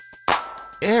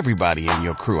Everybody in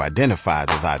your crew identifies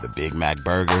as either Big Mac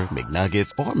Burger,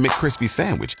 McNuggets, or McCrispy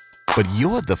Sandwich. But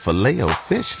you're the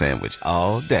Filet-O-Fish Sandwich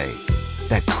all day.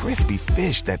 That crispy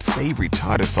fish, that savory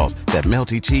tartar sauce, that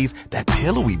melty cheese, that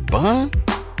pillowy bun.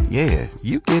 Yeah,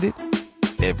 you get it.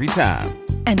 Every time.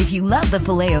 And if you love the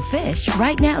Filet-O-Fish,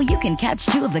 right now you can catch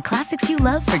two of the classics you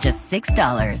love for just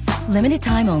 $6. Limited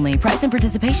time only. Price and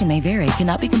participation may vary.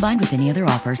 Cannot be combined with any other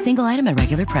offer. Single item at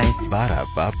regular price.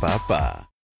 Ba-da-ba-ba-ba.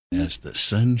 As the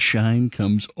sunshine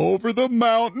comes over the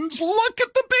mountains, look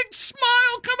at the big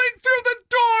smile coming through the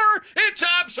door. It's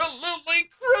absolutely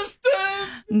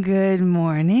Kristen. Good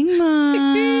morning,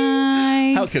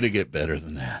 Mike. How could it get better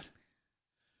than that?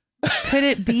 Could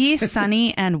it be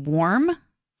sunny and warm?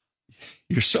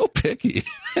 You're so picky.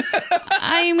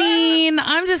 I mean,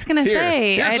 I'm just going to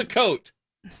say. Here's a coat.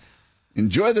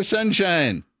 Enjoy the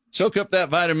sunshine. Soak up that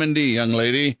vitamin D, young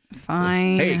lady.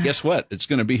 Fine. Hey, guess what? It's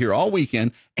going to be here all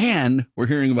weekend, and we're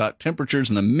hearing about temperatures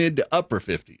in the mid to upper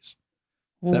 50s.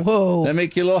 Whoa. That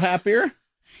make you a little happier?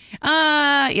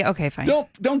 Yeah, okay, fine.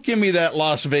 Don't give me that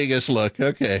Las Vegas look.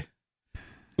 Okay.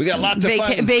 We got lots of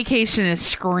fun. Vacation is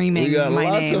screaming. We got my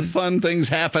lots name. of fun things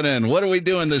happening. What are we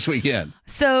doing this weekend?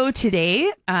 So today,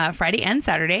 Friday and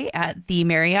Saturday at the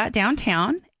Marriott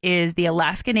downtown is the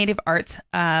Alaska Native Arts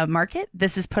Market.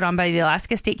 This is put on by the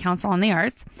Alaska State Council on the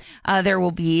Arts. There will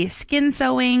be skin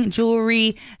sewing,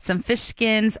 jewelry, some fish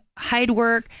skins, hide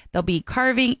work. There'll be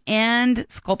carving and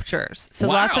sculptures. So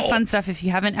Lots of fun stuff if you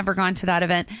haven't ever gone to that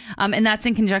event. And that's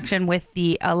in conjunction with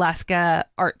the Alaska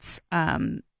Arts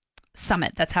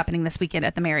Summit that's happening this weekend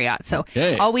at the Marriott. So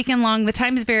all weekend long, the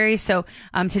times vary. So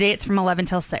today it's from 11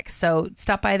 till 6. So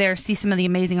stop by there, see some of the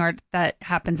amazing art that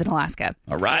happens in Alaska.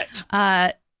 All right.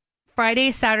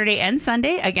 Friday, Saturday, and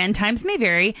Sunday, again, times may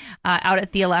vary, out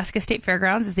at the Alaska State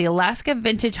Fairgrounds is the Alaska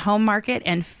Vintage Home Market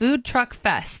and Food Truck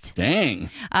Fest. Dang.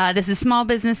 This is small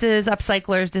businesses,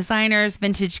 upcyclers, designers,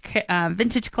 vintage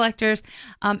collectors.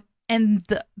 And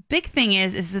the big thing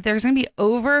is that there's going to be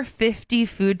over 50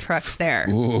 food trucks there.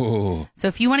 Ooh. So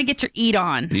if you want to get your eat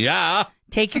on,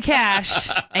 take your cash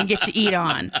and get your eat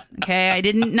on. Okay, I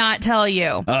didn't not tell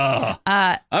you.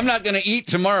 I'm not going to eat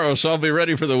tomorrow, so I'll be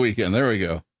ready for the weekend. There we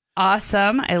go.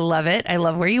 Awesome. I love it. I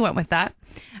love where you went with that.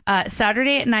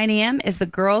 Saturday at 9 a.m. is the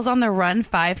Girls on the Run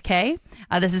 5K.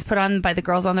 This is put on by the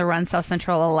Girls on the Run South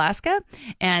Central Alaska,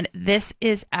 and this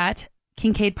is at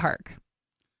Kincaid Park.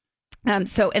 And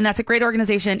that's a great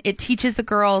organization. It teaches the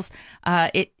girls,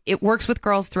 it works with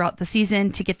girls throughout the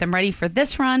season to get them ready for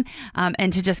this run,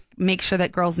 and to just make sure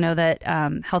that girls know that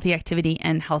healthy activity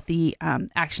and healthy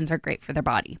actions are great for their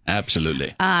body.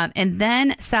 Absolutely. And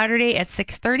then Saturday at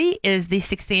 6:30 is the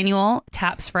 6th annual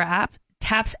Taps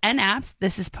and Apps.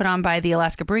 This is put on by the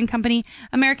Alaska Brewing Company,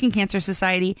 American Cancer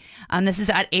Society. This is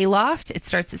at Aloft. It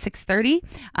starts at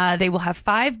 6:30. They will have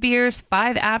 5 beers,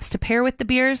 5 apps to pair with the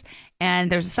beers,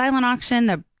 and there's a silent auction,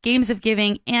 the games of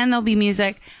giving, and there'll be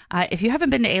music. If you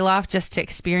haven't been to Aloft, just to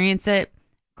experience it,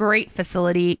 great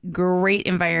facility, great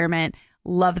environment.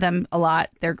 Love them a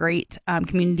lot. They're great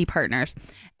community partners.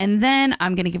 And then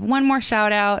I'm going to give one more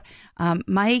shout out.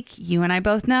 Mike, you and I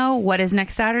both know what is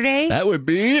next Saturday. That would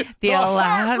be the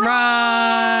Heart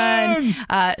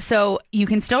Run. So you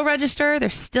can still register.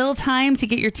 There's still time to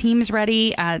get your teams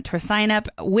ready to sign up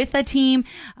with a team.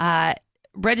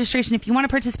 Registration, if you want to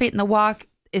participate in the walk,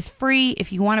 is free.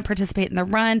 If you want to participate in the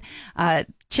run,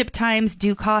 chip times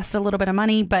do cost a little bit of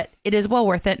money, but it is well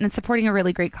worth it. And it's supporting a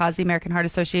really great cause, the American Heart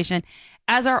Association,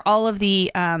 as are all of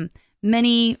the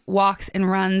many walks and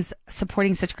runs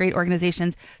supporting such great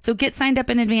organizations. So get signed up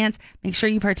in advance. Make sure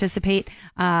you participate.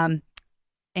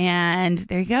 And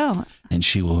there you go. And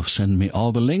she will send me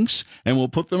all the links, and we'll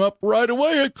put them up right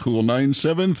away at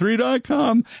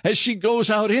cool973.com as she goes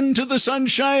out into the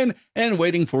sunshine and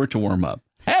waiting for it to warm up.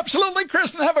 Absolutely,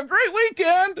 Kristen. Have a great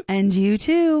weekend. And you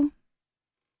too.